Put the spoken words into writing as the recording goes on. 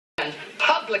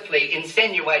publicly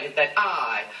insinuated that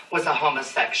I was a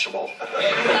homosexual.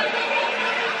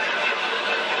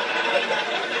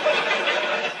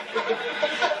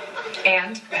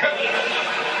 And?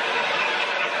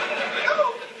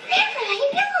 Oh, Beverly,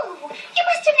 no. You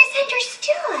must have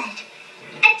misunderstood.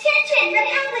 Attention,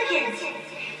 Republicans.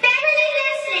 Beverly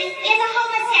Leslie is a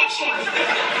homosexual.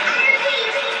 I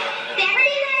repeat,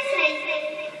 Beverly Leslie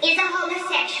is a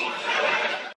homosexual.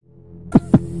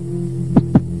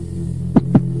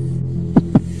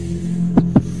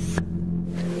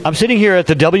 I'm sitting here at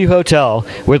the W Hotel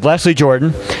with Leslie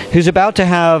Jordan, who's about to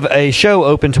have a show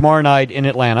open tomorrow night in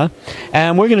Atlanta.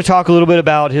 And we're going to talk a little bit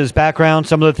about his background,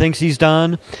 some of the things he's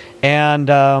done, and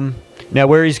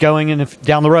where he's going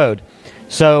down the road.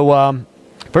 So,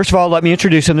 first of all, let me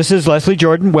introduce him. This is Leslie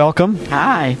Jordan. Welcome.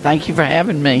 Hi. Thank you for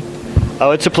having me. Oh,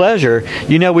 it's a pleasure.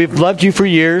 You know, we've loved you for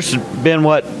years. Been,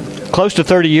 close to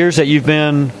 30 years that you've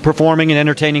been performing and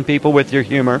entertaining people with your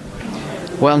humor.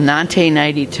 Well,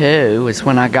 1982 is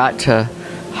when I got to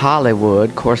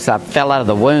Hollywood. Of course, I fell out of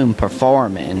the womb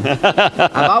performing.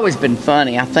 I've always been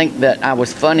funny. I think that I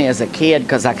was funny as a kid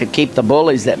because I could keep the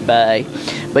bullies at bay.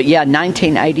 But yeah,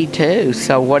 1982.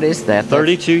 So what is that?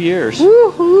 32 years.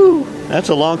 Woohoo! That's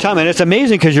a long time. And it's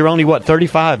amazing because you're only,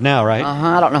 35 now, right?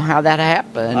 I don't know how that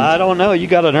happened. I don't know. You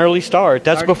got an early start.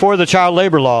 That's before the child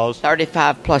labor laws.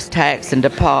 35 plus tax and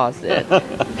deposit.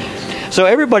 So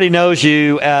everybody knows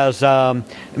you as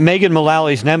Megan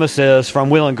Mullally's nemesis from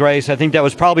Will and Grace. I think that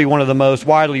was probably one of the most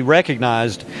widely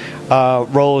recognized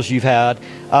roles you've had.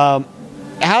 How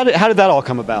did that all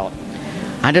come about?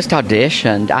 I just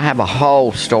auditioned. I have a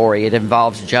whole story. It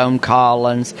involves Joan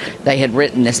Collins. They had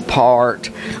written this part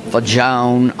for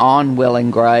Joan on Will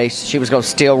and Grace. She was going to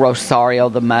steal Rosario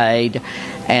the maid.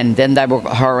 And then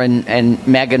her and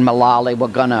Megan Mullally were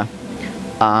going to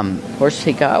where'd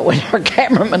she go? When her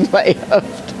cameraman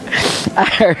left.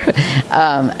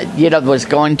 Was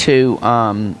going to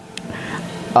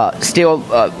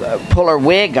pull her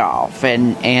wig off.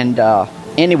 And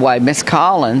anyway, Miss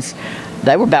Collins,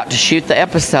 they were about to shoot the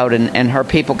episode, and her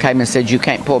people came and said, you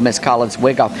can't pull Miss Collins'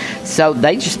 wig off. So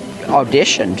they just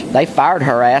auditioned. They fired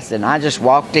her ass, and I just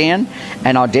walked in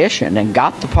and auditioned and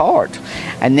got the part.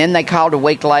 And then they called a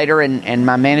week later, and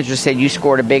my manager said, you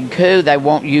scored a big coup. They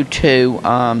want you to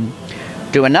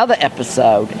do another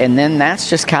episode. And then that's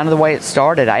just kind of the way it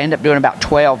started. I ended up doing about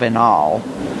 12 in all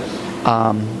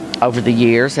over the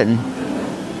years. And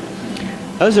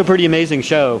that was a pretty amazing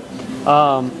show.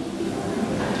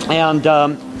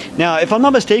 Now, if I'm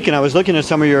not mistaken, I was looking at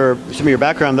some of your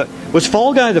background. Was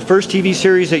Fall Guy the first TV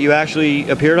series that you actually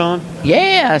appeared on?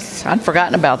 Yes, I'd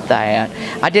forgotten about that.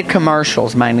 I did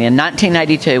commercials mainly. In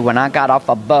 1982, when I got off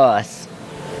a bus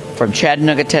from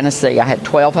Chattanooga, Tennessee, I had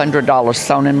 $1,200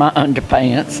 sewn in my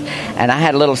underpants, and I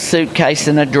had a little suitcase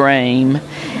and a dream.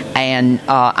 And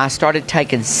I started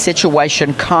taking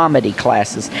situation comedy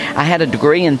classes. I had a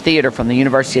degree in theater from the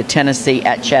University of Tennessee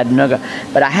at Chattanooga,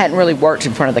 but I hadn't really worked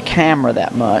in front of the camera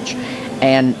that much.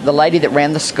 And the lady that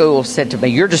ran the school said to me,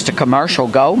 you're just a commercial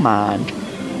gold mine.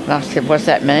 And I said, what's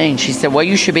that mean? She said, well,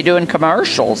 you should be doing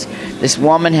commercials. This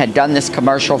woman had done this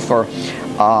commercial for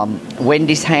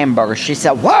Wendy's hamburgers. She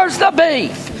said, where's the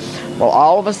beef? Well,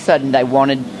 all of a sudden they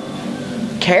wanted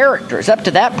characters. Up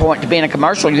to that point, to be in a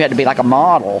commercial, you had to be like a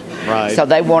model. Right. So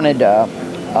they wanted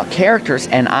characters,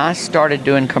 and I started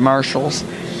doing commercials.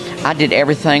 I did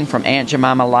everything from Aunt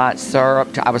Jemima Light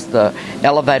Syrup to I was the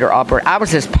elevator operator. I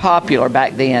was as popular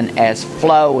back then as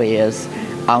Flo is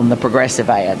on the Progressive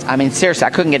ads. I mean, seriously,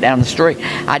 I couldn't get down the street.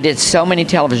 I did so many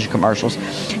television commercials.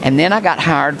 And then I got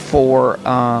hired for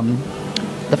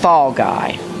The Fall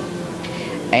Guy.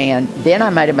 And then I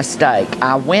made a mistake.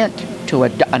 I went to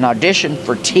an audition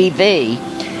for TV,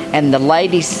 and the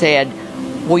lady said,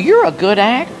 well, you're a good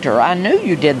actor. I knew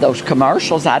you did those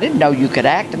commercials. I didn't know you could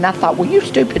act. And I thought, well, you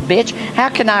stupid bitch, how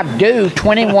can I do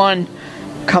 21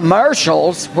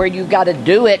 commercials where you got to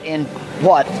do it in,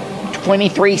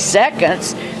 23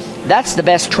 seconds? That's the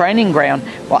best training ground.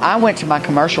 Well, I went to my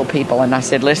commercial people, and I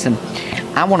said, listen,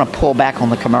 I want to pull back on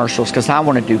the commercials because I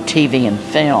want to do TV and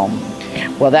film.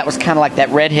 Well, that was kind of like that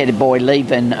redheaded boy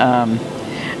leaving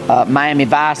Miami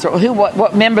Vice, or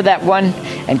what? Remember that one?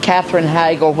 And Katherine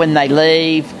Hagel, when they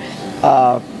leave,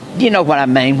 you know what I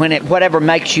mean. Whatever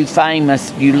makes you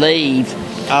famous, you leave.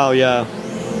 Oh yeah.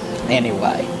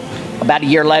 Anyway, about a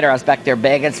year later, I was back there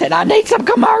begging, said I need some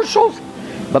commercials,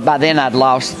 but by then I'd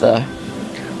lost the.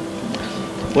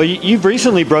 Well, you've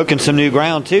recently broken some new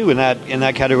ground too in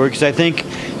that category, because I think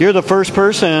you're the first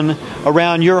person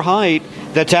around your height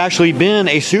that's actually been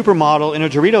a supermodel in a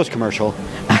Doritos commercial.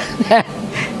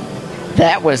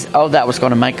 That was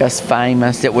going to make us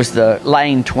famous. It was the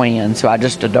Lane twins, who I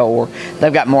just adore.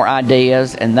 They've got more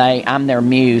ideas, and I'm their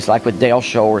muse, like with Dale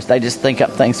Shores. They just think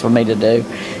up things for me to do.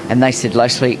 And they said,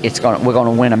 Leslie, we're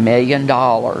going to win $1 million,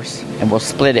 and we'll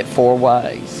split it 4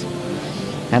 ways.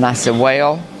 And I said,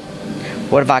 well,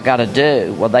 what have I got to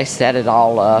do? Well, they set it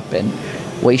all up, and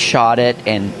we shot it,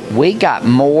 and we got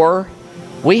more.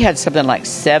 We had something like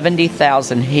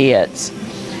 70,000 hits.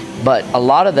 But a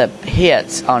lot of the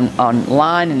hits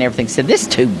online and everything said, this is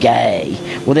too gay.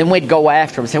 Well, then we'd go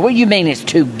after them and say, what do you mean it's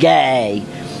too gay?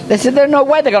 They said, there's no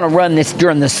way they're going to run this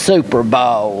during the Super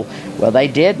Bowl. Well, they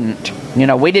didn't.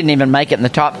 We didn't even make it in the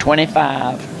top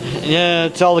 25. Yeah,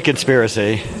 it's all a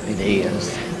conspiracy. It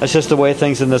is. That's just the way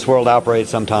things in this world operate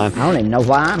sometimes. I don't even know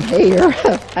why I'm here.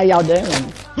 How y'all doing?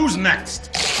 Who's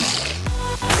next?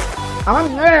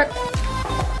 I'm next.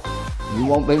 You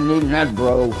won't be needing that,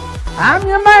 bro. I'm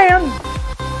your man.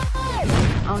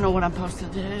 I don't know what I'm supposed to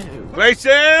do.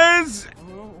 Places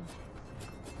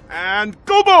and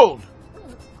go bold.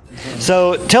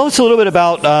 So tell us a little bit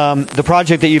about the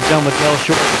project that you've done with Dale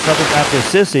Shores, Southern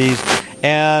Baptist Sissies,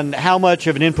 and how much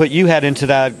of an input you had into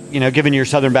that, given your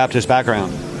Southern Baptist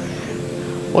background.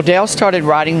 Well, Dale started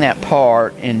writing that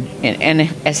part, and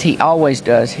as he always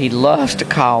does, he loves to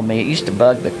call me. It used to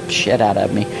bug the shit out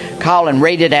of me. Call and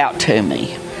read it out to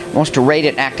me. Wants to read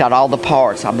it and act out all the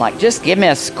parts. I'm like, just give me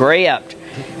a script.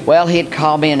 Well, he'd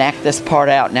call me and act this part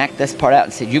out and act this part out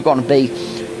and said, you're going to be,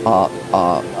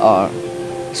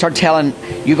 start telling,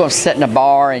 you're going to sit in a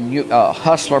bar, and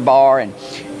hustler bar, and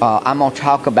I'm going to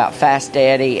talk about Fast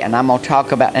Daddy, and I'm going to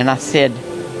talk about, and I said,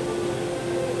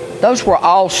 those were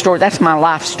all stories. That's my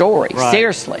life story. Right.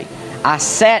 Seriously. I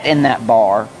sat in that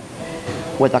bar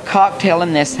with a cocktail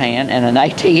in this hand and an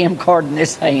ATM card in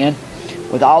this hand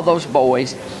with all those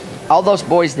boys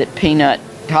that Peanut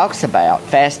talks about.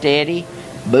 Fast Eddie,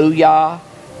 Booyah,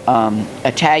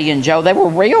 Italian Joe. They were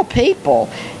real people.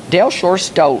 Dale Shores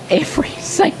stole every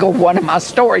single one of my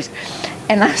stories.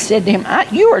 And I said to him,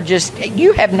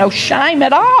 you have no shame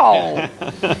at all.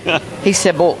 He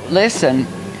said, well, listen.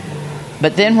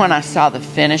 But then when I saw the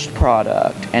finished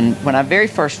product, and when I very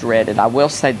first read it, I will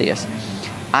say this.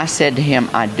 I said to him,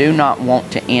 I do not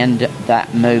want to end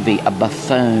that movie a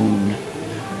buffoon.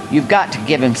 You've got to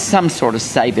give him some sort of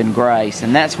saving grace.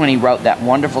 And that's when he wrote that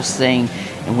wonderful scene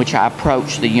in which I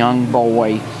approach the young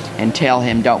boy and tell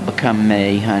him, don't become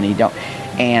me, honey. Don't.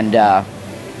 And,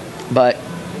 but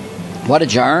what a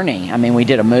journey. I mean, we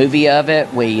did a movie of it.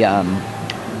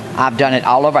 I've done it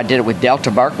all over. I did it with Delta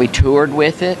Burke. We toured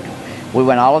with it. We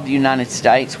went all over the United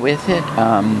States with it.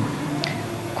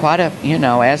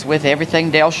 As with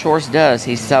everything Dale Shores does,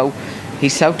 he's so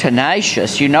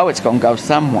tenacious. It's going to go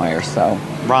somewhere. So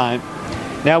right.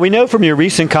 Now, we know from your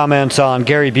recent comments on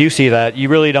Gary Busey that you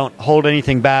really don't hold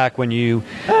anything back when you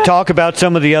talk about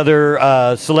some of the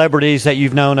other celebrities that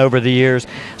you've known over the years.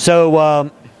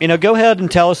 So, go ahead and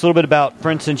tell us a little bit about,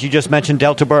 for instance, you just mentioned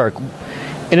Delta Burke.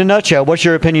 In a nutshell, what's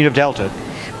your opinion of Delta?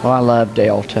 Well, I love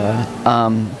Delta.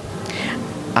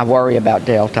 I worry about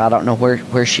Delta. I don't know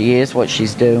where she is, what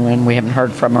she's doing. We haven't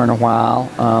heard from her in a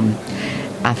while.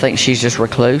 I think she's just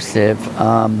reclusive.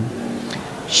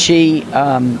 She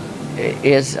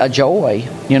is a joy,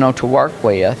 to work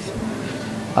with.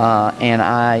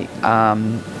 And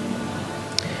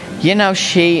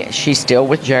she's still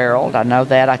with Gerald. I know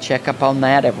that. I check up on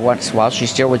that every once in a while. She's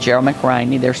still with Gerald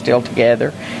McRaney. They're still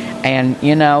together. And,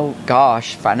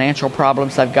 financial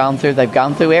problems they've gone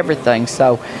through everything.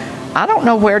 So I don't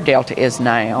know where Delta is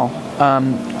now.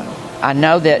 I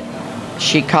know that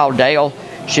she called Dale.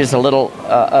 She was a little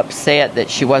upset that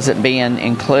she wasn't being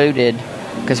included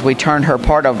because we turned her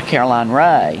part over to Caroline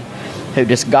Ray, who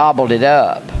just gobbled it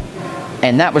up.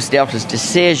 And that was Delta's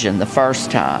decision the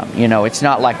first time. It's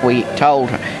not like we told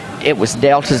her. It was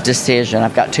Delta's decision.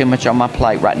 I've got too much on my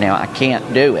plate right now. I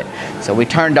can't do it. So we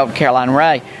turned over to Caroline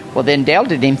Ray. Well, then Dale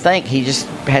didn't even think. He just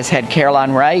has had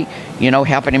Caroline Ray,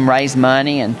 helping him raise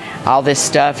money and all this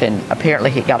stuff. And apparently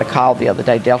he got a call the other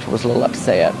day. Delta was a little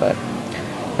upset, but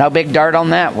no big dirt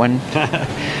on that one.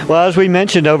 Well, as we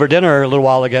mentioned over dinner a little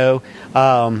while ago,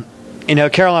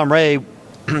 Caroline Ray,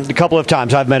 a couple of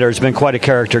times I've met her, has been quite a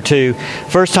character too.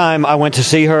 First time I went to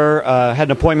see her, had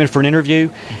an appointment for an interview,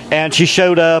 and she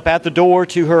showed up at the door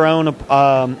to her own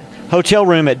hotel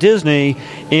room at Disney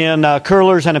in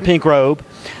curlers and a pink robe.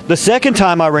 The second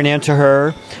time I ran into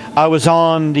her, I was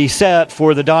on the set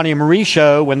for the Donnie and Marie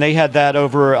show when they had that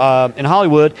over in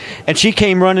Hollywood, and she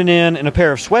came running in a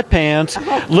pair of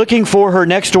sweatpants looking for her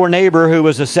next door neighbor who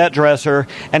was a set dresser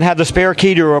and had the spare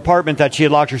key to her apartment that she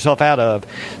had locked herself out of.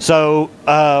 So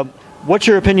what's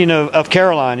your opinion of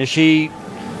Caroline? Is she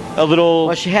a little...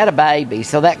 Well, she had a baby,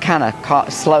 so that kind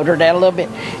of slowed her down a little bit.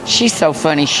 She's so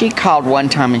funny. She called one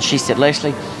time and she said,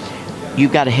 Leslie, you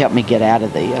got to help me get out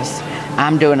of this.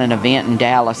 I'm doing an event in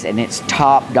Dallas, and it's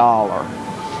top dollar.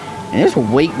 And it was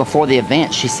a week before the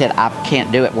event. She said, I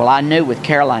can't do it. Well, I knew with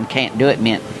Caroline can't do it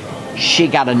meant she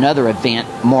got another event,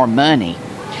 more money.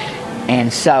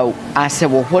 And so I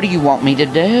said, well, what do you want me to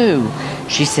do?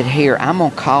 She said, here, I'm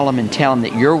going to call them and tell them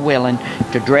that you're willing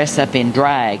to dress up in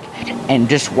drag and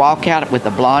just walk out with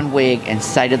a blonde wig and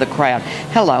say to the crowd,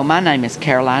 hello, my name is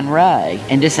Caroline Ray,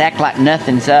 and just act like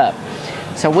nothing's up.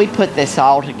 So we put this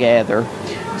all together.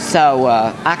 So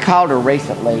I called her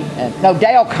recently. No,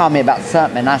 Dale called me about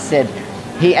something, and I said,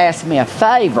 he asked me a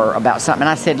favor about something, and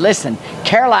I said, listen,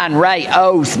 Caroline Ray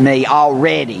owes me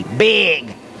already,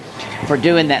 big, for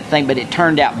doing that thing, but it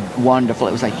turned out wonderful.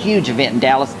 It was a huge event in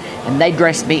Dallas, and they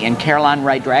dressed me in Caroline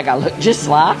Ray drag. I looked just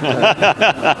like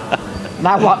her. And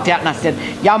I walked out and I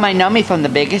said, y'all may know me from The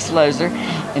Biggest Loser.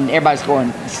 And everybody's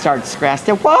going, started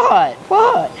scratching. I said,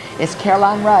 what? It's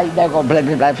Caroline Ray. They're going, blah,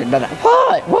 blah, blah, blah,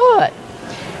 blah. What?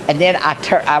 And then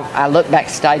I look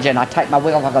backstage and I take my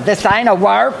wheel and I go, this ain't a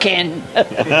working.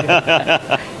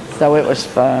 So it was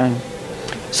fun.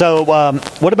 So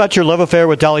what about your love affair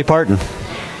with Dolly Parton?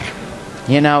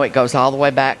 You know, it goes all the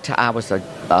way back to I was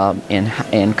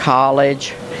in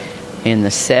college in the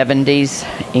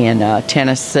 70s in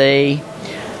Tennessee.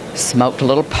 Smoked a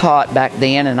little pot back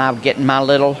then, and I was getting my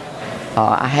little,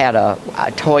 I had a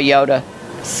Toyota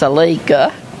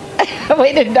Celica.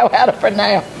 We didn't know how to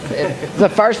pronounce it. The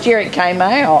first year it came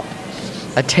out,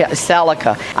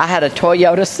 Celica. I had a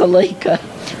Toyota Celica,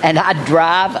 and I'd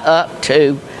drive up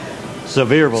to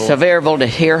Sevierville to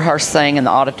hear her sing in the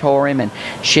auditorium, and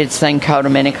she'd sing Coat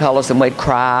of Many Colors, and we'd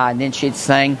cry, and then she'd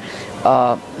sing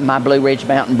My Blue Ridge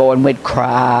Mountain Boy, and we'd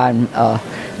cry, and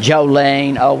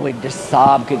Jolene, we'd just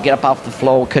sob, could get up off the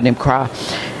floor, couldn't even cry.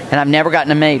 And I've never gotten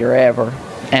to meet her, ever.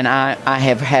 And I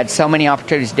have had so many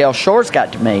opportunities. Del Shores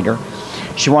got to meet her.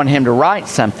 She wanted him to write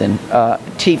something,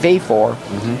 TV for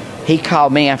her. Mm-hmm. He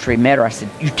called me after he met her. I said,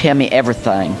 you tell me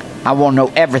everything. I want to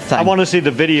know everything. I want to see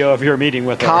the video of your meeting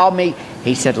with her. Call me.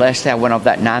 He said, Leslie, I went over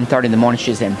that 9:30 in the morning.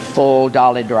 She's in full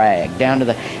Dolly drag, down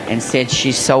to and said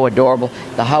she's so adorable.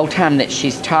 The whole time that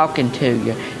she's talking to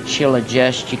you, she'll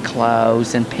adjust your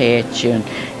clothes and pet you,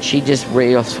 and she just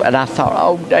real. And I thought,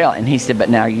 oh, Dale. And he said, but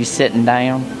now are you sitting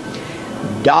down?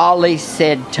 Dolly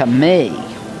said to me,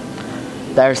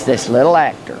 there's this little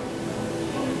actor.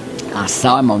 I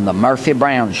saw him on the Murphy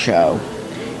Brown show.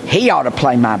 He ought to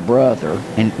play my brother.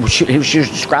 And she was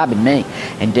describing me.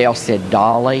 And Dale said,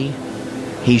 Dolly,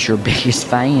 he's your biggest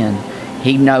fan.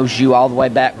 He knows you all the way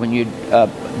back when you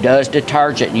does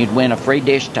detergent and you'd win a free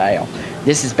dish towel.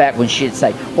 This is back when she'd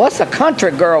say, what's a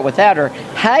country girl without her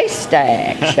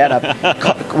haystack? Shut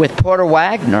up. With Porter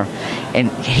Wagner.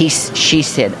 And she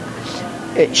said,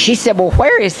 well,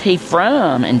 where is he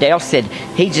from? And Dale said,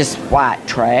 he's just white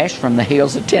trash from the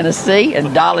hills of Tennessee.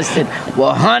 And Dolly said,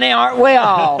 well, honey, aren't we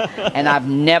all? And I've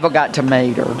never got to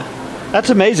meet her. That's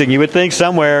amazing. You would think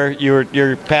somewhere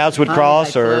your paths would cross.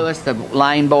 They flew us. The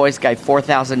Lane Boys gave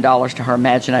 $4,000 to her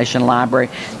Imagination Library.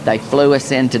 They flew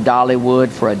us into Dollywood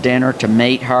for a dinner to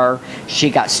meet her. She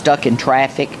got stuck in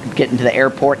traffic getting to the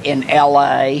airport in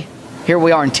L.A. Here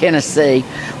we are in Tennessee.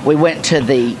 We went to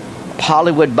the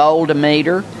Hollywood Bowl to meet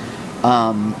her.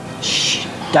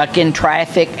 Stuck in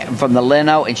traffic from the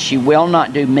limo, and she will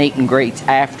not do meet and greets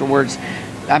afterwards.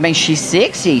 I mean, she's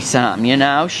 60-something, you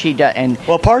know. She does, and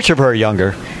well, parts of her are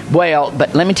younger. Well,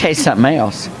 but let me tell you something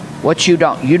else. What you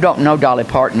don't know Dolly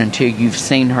Parton until you've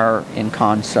seen her in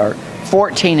concert.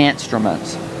 14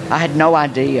 instruments. I had no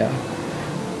idea.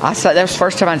 I saw that was the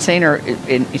first time I'd seen her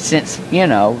since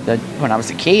when I was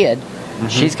a kid. Mm-hmm.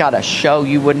 She's got a show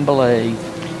you wouldn't believe.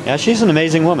 Yeah, she's an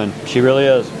amazing woman. She really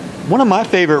is. One of my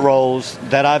favorite roles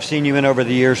that I've seen you in over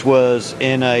the years was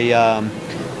in a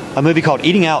movie called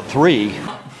Eating Out 3.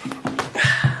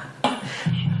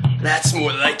 That's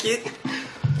more like it.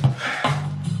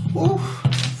 Ooh,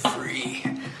 free.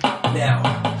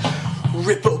 Now,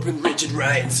 rip open Richard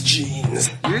Ryan's jeans.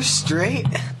 You're straight.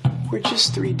 We're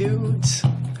just three dudes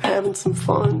having some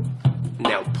fun.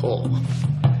 Now pull.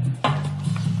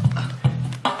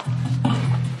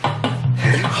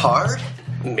 Are you hard?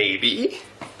 Maybe.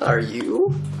 Are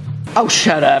you? Oh,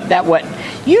 shut up.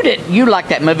 You liked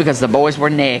that movie because the boys were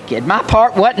naked. My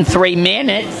part wasn't 3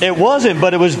 minutes. It wasn't,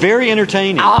 but it was very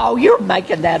entertaining. Oh, you're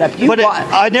making that up.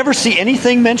 I never see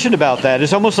anything mentioned about that.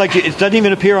 It's almost like it doesn't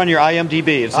even appear on your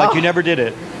IMDb. It's like you never did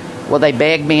it. Well, they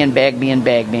begged me, and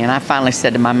I finally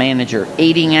said to my manager,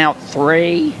 Eating Out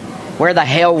 3? Where the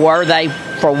hell were they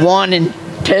for 1 and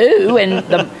 2?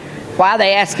 And Why are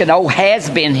they asking old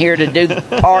has-been here to do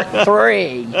part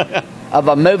 3 of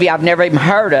a movie I've never even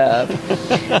heard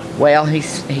of? Well, he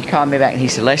called me back and he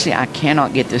said, Leslie, I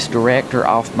cannot get this director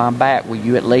off my back. Will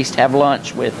you at least have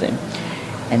lunch with him?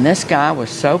 And this guy was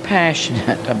so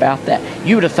passionate about that.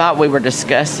 You would have thought we were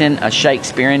discussing a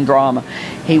Shakespearean drama.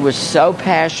 He was so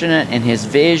passionate in his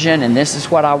vision, and this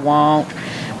is what I want.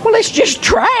 Well, it's just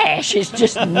trash. It's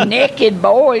just naked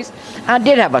boys. I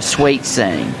did have a sweet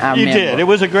scene. You did. It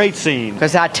was a great scene.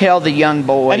 Because I tell the young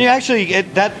boys. And you actually,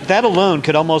 that alone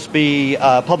could almost be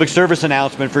a public service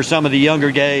announcement for some of the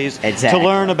younger gays exactly. to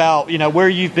learn about, where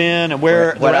you've been and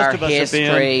where the rest of us have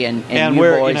been. And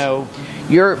where, boys,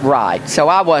 you're right. So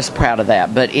I was proud of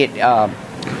that. But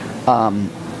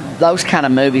those kind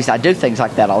of movies, I do things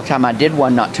like that all the time. I did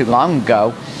one not too long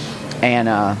ago,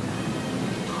 and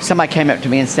somebody came up to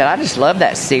me and said, I just love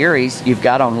that series you've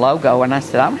got on Logo. And I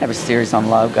said, I don't have a series on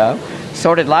Logo.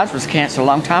 Sordid Lives was canceled a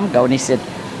long time ago. And he said,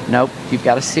 nope, you've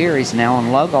got a series now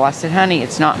on Logo. I said, honey,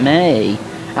 it's not me.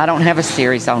 I don't have a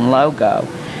series on Logo.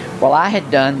 Well, I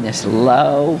had done this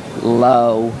low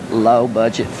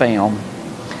budget film,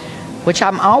 which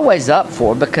I'm always up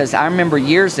for, because I remember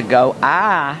years ago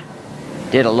I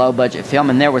did a low budget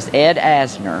film, and there was Ed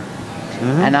Asner.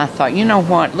 Mm-hmm. And I thought, you know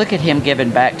what? Look at him giving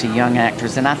back to young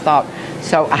actors. And I thought,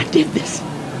 so I did this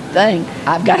thing.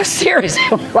 I've got a series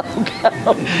on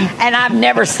Logo, and I've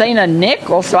never seen a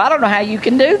nickel, so I don't know how you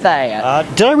can do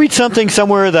that. Did I read something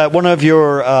somewhere that one of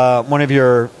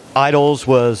your idols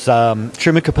was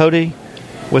Truman Capote?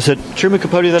 Was it Truman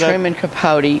Capote Truman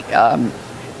Capote.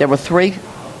 There were 3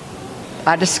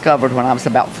 I discovered when I was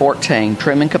about 14.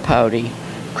 Truman Capote,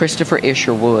 Christopher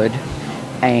Isherwood,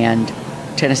 and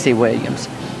Tennessee Williams.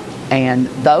 And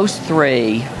those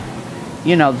 3,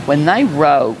 when they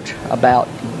wrote about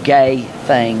gay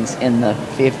things in the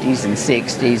 50s and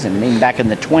 60s, and even back in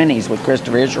the 20s with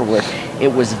Christopher Isherwood,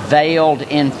 it was veiled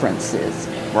inferences.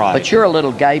 Right. But you're a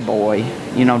little gay boy,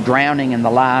 drowning in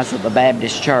the lies of the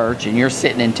Baptist church, and you're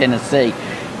sitting in Tennessee.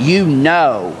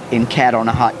 In Cat on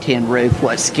a Hot Tin Roof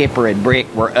what Skipper and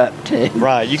Brick were up to.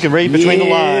 Right, you can read between the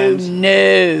lines. You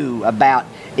knew about,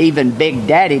 even Big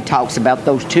Daddy talks about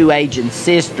those 2 aging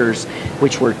sisters,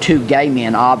 which were 2 gay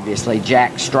men, obviously,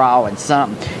 Jack Straw and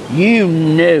something. You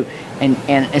knew, and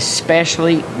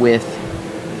especially with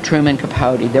Truman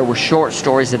Capote, there were short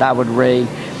stories that I would read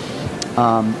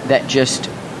that just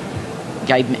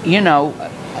gave me,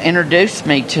 introduced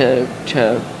me to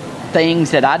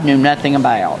things that I knew nothing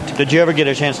about. Did you ever get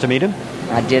a chance to meet him?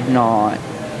 I did not.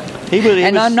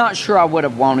 I'm not sure I would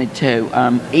have wanted to.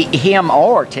 Him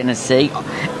or Tennessee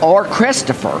or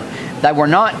Christopher. They were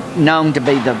not known to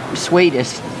be the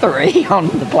sweetest 3 on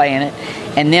the planet.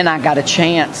 And then I got a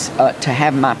chance to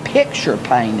have my picture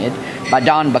painted by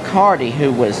Don Bacardi,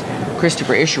 who was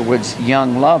Christopher Isherwood's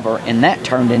young lover, and that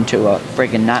turned into a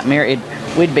friggin' nightmare.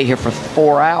 We'd be here for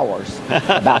 4 hours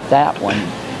about that one.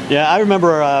 Yeah, I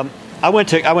remember I went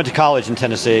to college in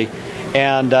Tennessee,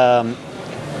 and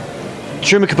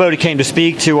Truman Capote came to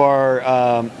speak to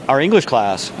our English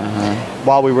class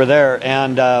while we were there,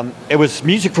 and it was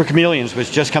Music for Chameleons was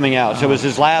just coming out, so it was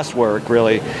his last work,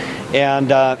 really.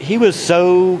 And he was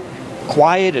so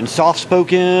quiet and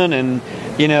soft-spoken, and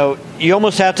you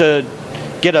almost had to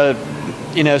get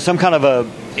some kind of a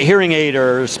hearing aid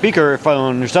or speaker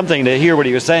phone or something to hear what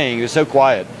he was saying. He was so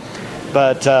quiet.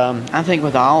 But I think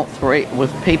with all 3,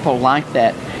 with people like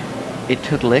that, it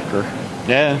took liquor.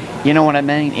 Yeah. You know what I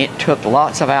mean? It took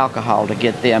lots of alcohol to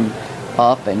get them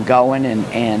up and going,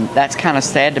 and that's kind of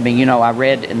sad to me. I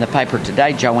read in the paper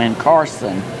today Joanne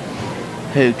Carson,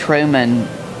 who Truman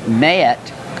met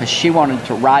because she wanted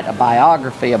to write a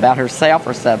biography about herself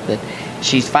or something.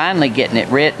 She's finally getting it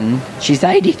written. She's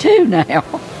 82 now.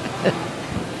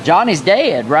 Johnny's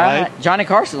dead, right? Johnny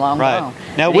Carson, long gone.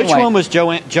 Now, which one was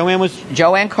Joanne?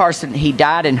 Joanne Carson. He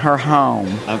died in her home.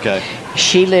 Okay.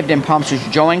 She lived in Palm Springs.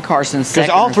 Joanne Carson. Because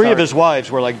all 3 of his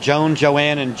wives were like Joan,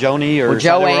 Joanne, and Joni, or Joanne.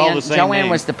 So they were all the same Joanne name.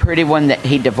 was the pretty one that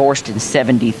he divorced in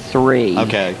 '73.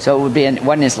 Okay. So it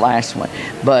wasn't his last one,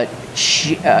 but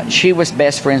she was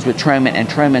best friends with Truman, and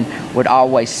Truman would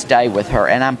always stay with her.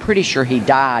 And I'm pretty sure he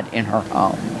died in her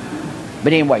home.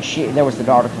 But anyway, there was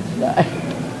the article today.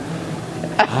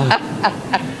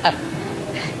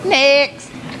 Next.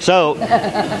 So,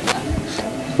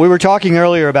 we were talking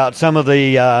earlier about some of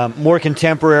the more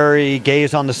contemporary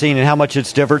gays on the scene and how much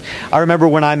it's different. I remember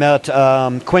when I met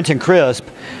Quentin Crisp,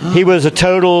 he was a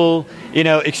total,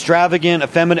 extravagant,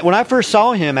 effeminate. When I first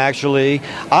saw him, actually,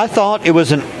 I thought it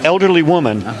was an elderly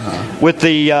woman with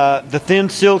the thin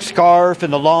silk scarf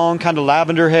and the long kind of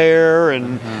lavender hair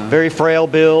and very frail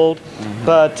build.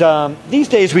 But these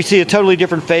days we see a totally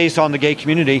different face on the gay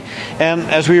community. And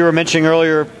as we were mentioning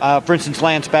earlier, for instance,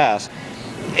 Lance Bass,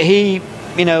 he,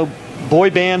 boy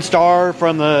band star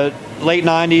from the late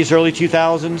 90s, early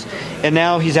 2000s, and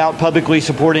now he's out publicly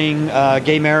supporting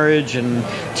gay marriage and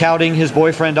touting his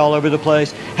boyfriend all over the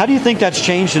place. How do you think that's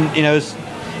changed? And has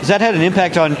that had an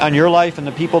impact on your life and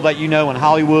the people that you know in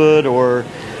Hollywood? Or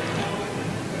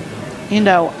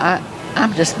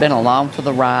I've just been along for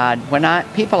the ride. When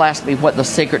people ask me what the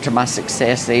secret to my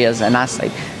success is, and I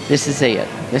say, this is it.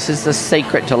 This is the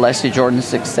secret to Leslie Jordan's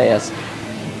success.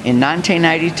 In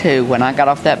 1982, when I got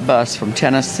off that bus from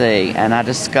Tennessee and I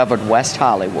discovered West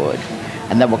Hollywood,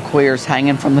 and there were queers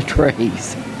hanging from the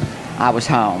trees, I was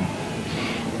home.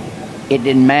 It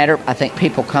didn't matter. I think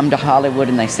people come to Hollywood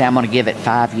and they say, I'm going to give it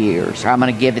 5 years, or I'm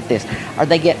going to give it this. Or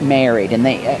they get married and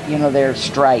they, they're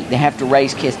straight. They have to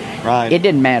raise kids. Right. It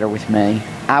didn't matter with me.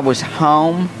 I was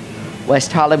home,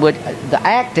 West Hollywood. The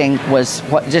acting was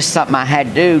just something I had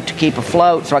to do to keep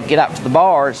afloat so I could get out to the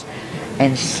bars.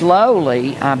 And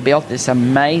slowly, I built this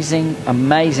amazing,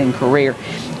 amazing career.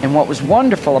 And what was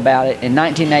wonderful about it, in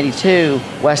 1982,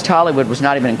 West Hollywood was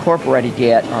not even incorporated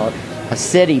yet, or a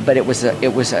city, but it was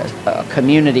a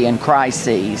community in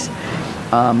crises.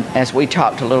 As we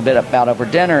talked a little bit about over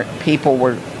dinner, people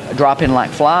were dropping like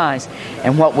flies.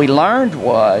 And what we learned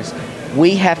was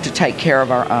we have to take care of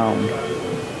our own.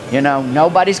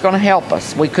 Nobody's going to help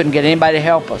us. We couldn't get anybody to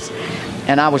help us.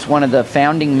 And I was one of the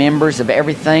founding members of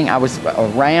everything. I was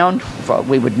around.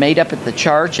 We would meet up at the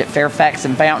church at Fairfax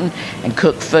and Fountain and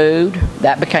cook food.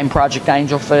 That became Project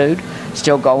Angel Food,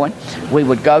 still going. We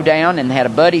would go down and had a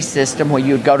buddy system where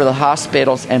you would go to the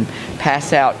hospitals and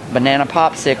pass out banana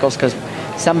popsicles because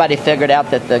somebody figured out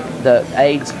that the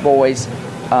AIDS boys,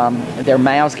 their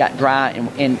mouths got dry,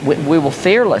 and we were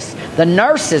fearless. The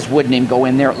nurses wouldn't even go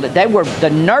in there. The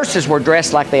nurses were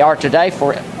dressed like they are today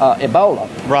for Ebola.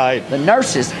 Right. The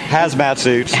nurses. Hazmat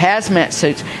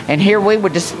suits. And here we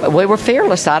were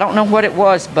fearless. I don't know what it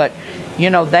was, but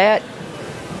that.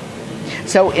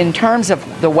 So in terms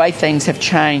of the way things have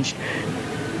changed,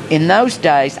 in those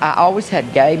days, I always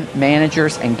had gay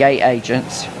managers and gay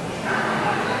agents.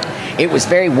 It was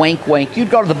very wink, wink. You'd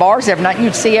go to the bars every night, and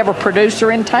you'd see every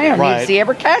producer in town. Right. You'd see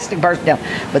every casting person down.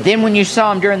 But then when you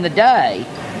saw them during the day,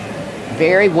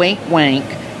 very wink, wink,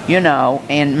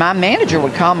 and my manager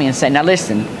would call me and say, now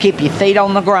listen, keep your feet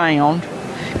on the ground,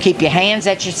 keep your hands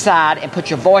at your side, and put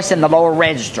your voice in the lower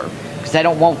register, because they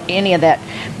don't want any of that.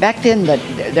 Back then,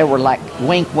 there were like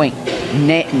wink, wink,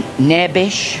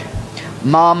 nebbish,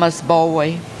 mama's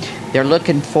boy. They're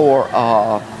looking for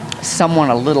someone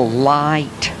a little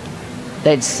light.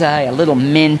 They'd say a little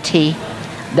minty.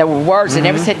 There were words that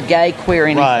never said gay, queer,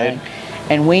 anything. Right.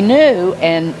 And we knew,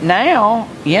 and now,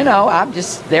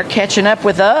 they're catching up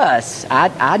with us.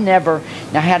 I never,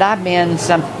 now had I been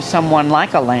someone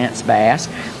like a Lance Bass,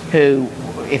 who,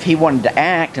 if he wanted to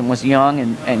act and was young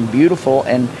and beautiful,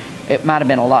 and it might have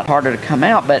been a lot harder to come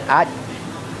out, but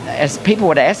as people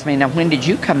would ask me, now when did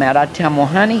you come out? I'd tell them, well,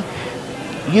 honey,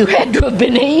 you had to have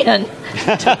been in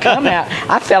to come out.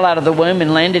 I fell out of the womb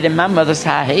and landed in my mother's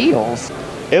high heels.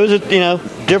 It was a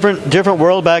different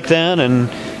world back then and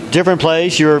different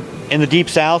place. You were in the deep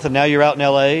South and now you're out in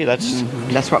L.A. That's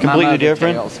what completely my mother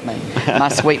different. tells me. My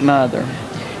sweet mother.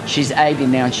 She's 80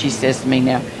 now, and she says to me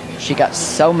now, she got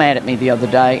so mad at me the other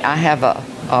day. I have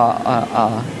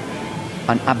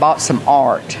I bought some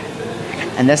art,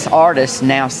 and this artist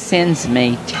now sends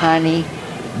me tiny,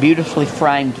 beautifully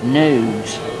framed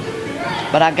nudes,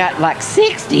 but I got like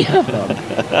 60 of them.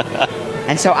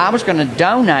 And so I was going to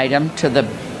donate them to the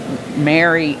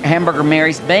Hamburger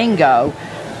Mary's Bingo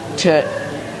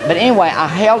but anyway, I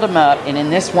held them up, and in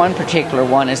this one particular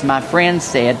one, as my friend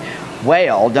said,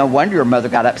 well, no wonder your mother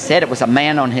got upset. It was a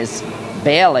man on his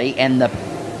belly, and the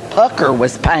pucker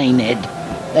was painted.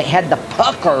 They had the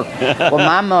pucker.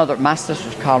 Well, my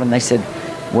sisters called, and they said,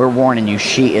 we're warning you,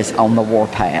 she is on the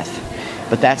warpath.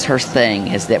 But that's her thing,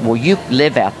 is that, well, you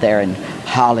live out there in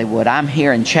Hollywood. I'm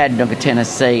here in Chattanooga,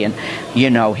 Tennessee, and,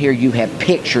 here you have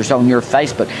pictures on your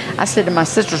Facebook. I said to my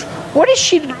sisters, what is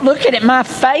she looking at my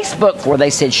Facebook for? They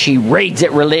said she reads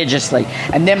it religiously.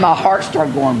 And then my heart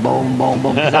started going boom, boom,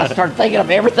 boom, because I started thinking of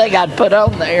everything I'd put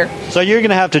on there. So you're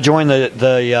going to have to join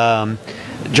the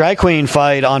drag queen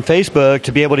fight on Facebook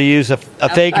to be able to use a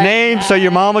fake name so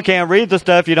your mama can't read the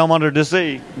stuff you don't want her to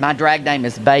see. My drag name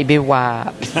is Baby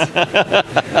Wipes.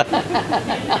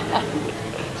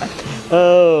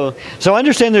 Oh, so I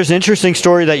understand there's an interesting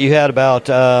story that you had about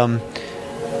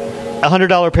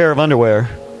 $100 pair of underwear.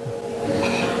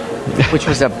 which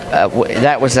was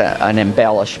an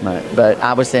embellishment. But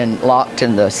I was locked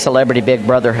in the Celebrity Big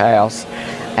Brother house,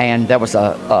 and there was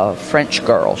a French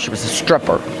girl. She was a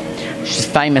stripper. She's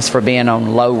famous for being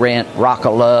on low rent, Rock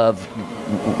of Love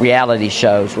reality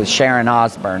shows with Sharon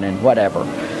Osbourne and whatever.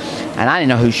 And I didn't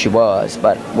know who she was,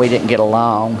 but we didn't get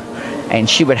along. And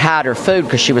she would hide her food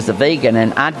because she was a vegan,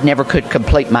 and I never could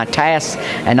complete my tasks.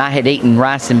 And I had eaten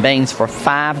rice and beans for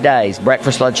 5 days,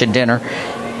 breakfast, lunch, and dinner.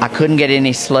 I couldn't get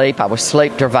any sleep. I was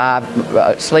sleep deprived.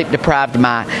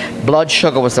 My blood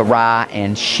sugar was awry,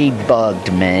 and she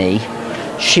bugged me.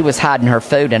 She was hiding her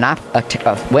food, and I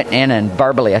went in and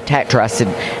verbally attacked her. I said,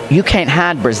 "You can't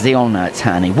hide Brazil nuts,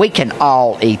 honey. We can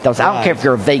all eat those. I don't care if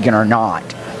you're a vegan or not."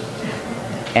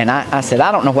 And I said,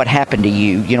 "I don't know what happened to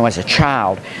you, as a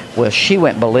child." Well, she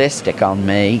went ballistic on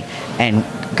me and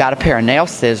got a pair of nail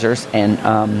scissors and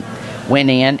went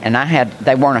in, and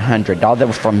they weren't $100. They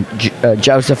were from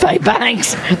Joseph A.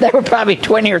 Banks. They were probably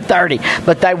 20 or 30,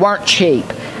 but they weren't cheap.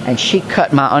 And she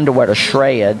cut my underwear to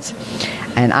shreds,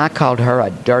 and I called her a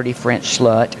dirty French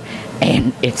slut.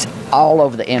 And it's all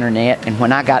over the internet. And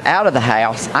when I got out of the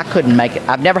house, I couldn't make it.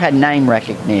 I've never had name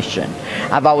recognition.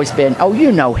 I've always been, "Oh,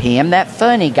 you know him, that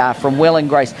funny guy from Will and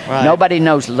Grace." Right. Nobody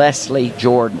knows Leslie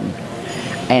Jordan.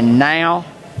 And now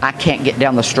I can't get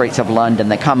down the streets of London.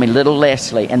 They call me Little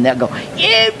Leslie, and they'll go,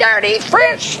 "You dirty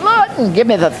French slut," and give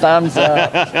me the thumbs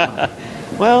up.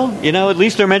 Well, at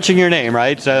least they're mentioning your name,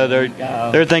 right? So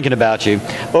they're thinking about you.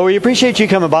 Well, we appreciate you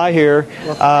coming by here.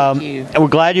 Well, thank you. And we're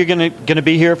glad you're going to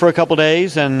be here for a couple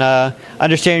days, and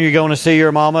understand you're going to see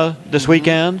your mama this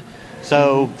weekend.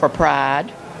 So for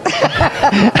Pride.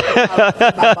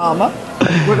 My mama.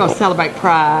 We're going to celebrate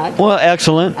Pride. Well,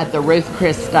 excellent. At the Ruth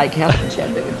Chris Steakhouse in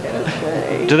Chattanooga,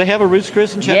 Tennessee. Do they have a Ruth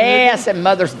Chris in Chattanooga? Yes, and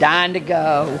Mother's dying to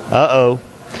go. Uh-oh.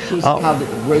 She's called it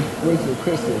Ruth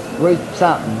Chris's, Ruth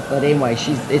something. But anyway,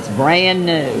 it's brand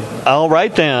new. All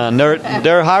right, then.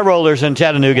 They're high rollers in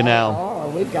Chattanooga now.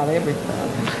 Oh, we've got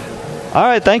everything. All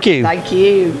right, thank you. Thank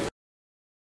you.